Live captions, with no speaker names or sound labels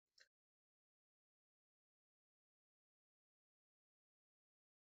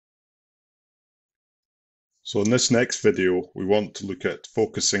So in this next video, we want to look at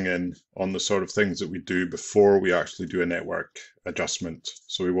focusing in on the sort of things that we do before we actually do a network adjustment.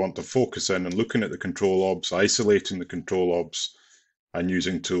 So we want to focus in on looking at the control obs, isolating the control obs, and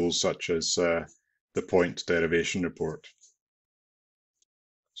using tools such as the point derivation report.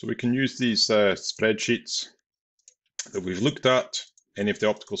 So we can use these spreadsheets that we've looked at, any of the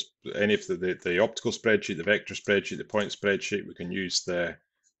optical spreadsheet, the vector spreadsheet, the point spreadsheet. We can use the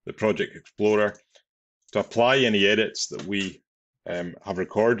Project Explorer to apply any edits that we have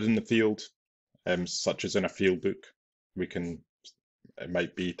recorded in the field, such as in a field book. It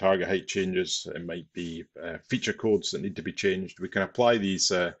might be target height changes, it might be feature codes that need to be changed. We can apply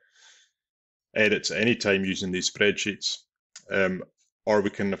these edits at any time using these spreadsheets. Or we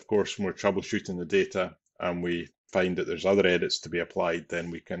can, of course, when we're troubleshooting the data and we find that there's other edits to be applied,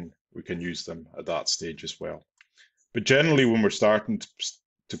 then we can use them at that stage as well. But generally, when we're starting to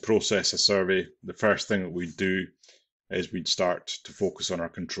process a survey, the first thing that we do is we'd start to focus on our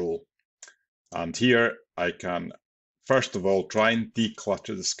control. And here I can, first of all, try and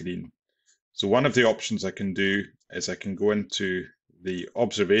declutter the screen. So one of the options I can do is I can go into the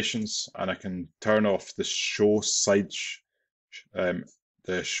observations and I can turn off the show side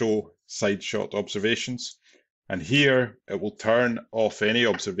shot observations. And here it will turn off any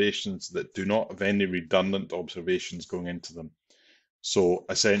observations that do not have any redundant observations going into them. So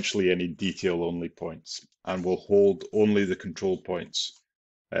essentially any detail only points, and will hold only the control points.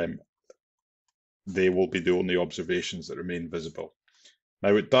 They will be the only observations that remain visible.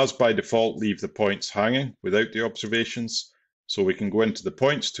 Now it does by default leave the points hanging without the observations. So we can go into the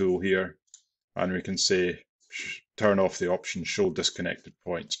points tool here and we can say, turn off the option show disconnected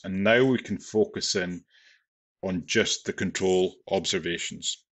points. And now we can focus in on just the control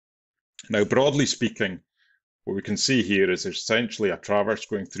observations. Now, broadly speaking, what we can see here is there's essentially a traverse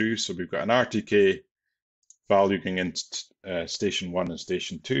going through. So we've got an RTK value going into station 1 and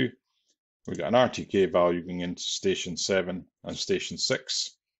station 2. We've got an RTK value going into station 7 and station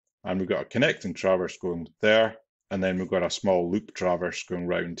 6. And we've got a connecting traverse going there. And then we've got a small loop traverse going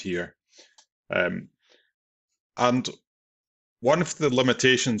round here. And one of the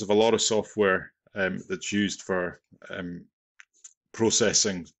limitations of a lot of software that's used for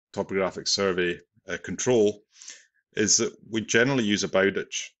processing topographic survey control is that we generally use a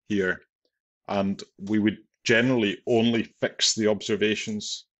bowditch here, and we would generally only fix the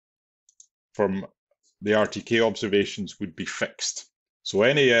observations from the RTK observations would be fixed. So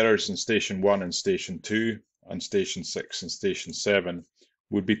any errors in station 1 and station 2 and station 6 and station 7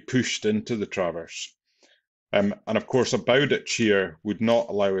 would be pushed into the traverse. And of course, a bowditch here would not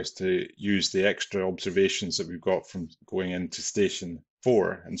allow us to use the extra observations that we've got from going into station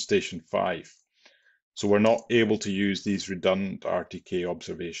 4 and station 5. So we're not able to use these redundant RTK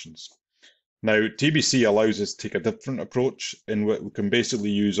observations. Now, TBC allows us to take a different approach in which we can basically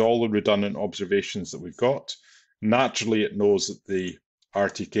use all the redundant observations that we've got. Naturally, it knows that the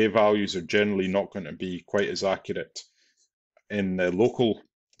RTK values are generally not going to be quite as accurate in the local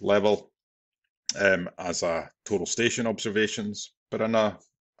level as a total station observations, but on a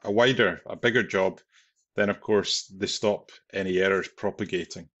bigger job, then of course they stop any errors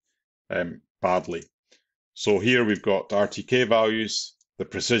propagating badly. So here we've got RTK values, the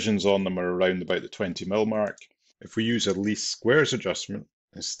precisions on them are around about the 20 mil mark. If we use a least squares adjustment,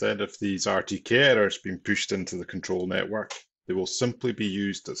 instead of these RTK errors being pushed into the control network, they will simply be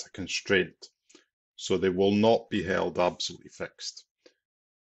used as a constraint. So they will not be held absolutely fixed.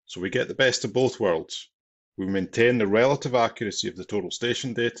 So we get the best of both worlds. We maintain the relative accuracy of the total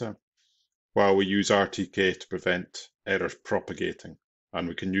station data while we use RTK to prevent errors propagating, and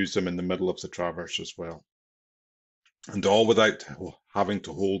we can use them in the middle of the traverse as well. And all without having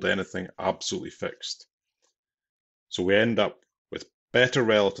to hold anything absolutely fixed. So we end up with better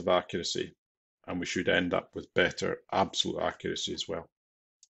relative accuracy, and we should end up with better absolute accuracy as well.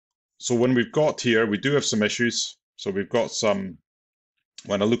 So when we've got here, we do have some issues. So we've got some,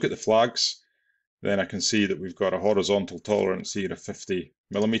 when I look at the flags, then I can see that we've got a horizontal tolerance here of 50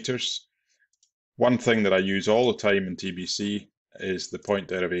 millimeters. One thing that I use all the time in TBC is the point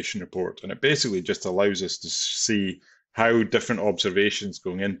derivation report, and it basically just allows us to see how different observations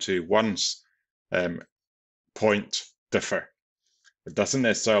going into one's point differ. It doesn't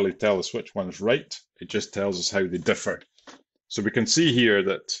necessarily tell us which one's right, it just tells us how they differ. So we can see here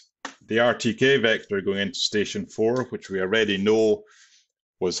that the RTK vector going into station 4, which we already know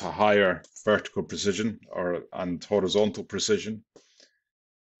was a higher vertical precision and horizontal precision.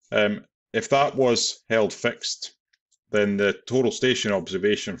 If that was held fixed, then the total station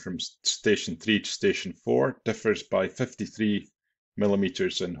observation from station 3 to station 4 differs by 53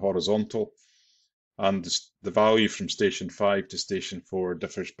 millimeters in horizontal and the value from station 5 to station 4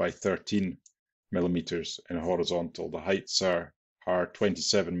 differs by 13 millimeters in horizontal. The heights are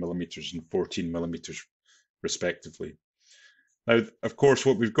 27 millimeters and 14 millimeters respectively. Now, of course,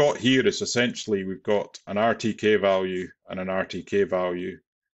 what we've got here is essentially we've got an RTK value and an RTK value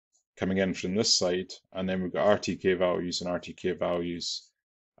coming in from this side, and then we've got RTK values and RTK values,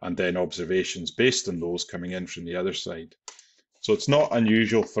 and then observations based on those coming in from the other side. So it's not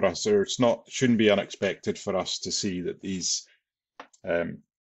unusual for us, or shouldn't be unexpected for us to see that these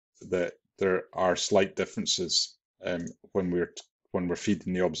that there are slight differences when we're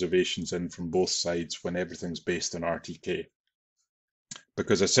feeding the observations in from both sides when everything's based on RTK,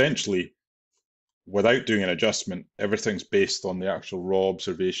 because essentially, without doing an adjustment, everything's based on the actual raw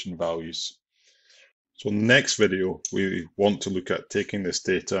observation values. So in the next video, we want to look at taking this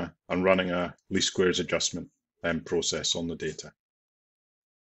data and running a least squares adjustment process on the data.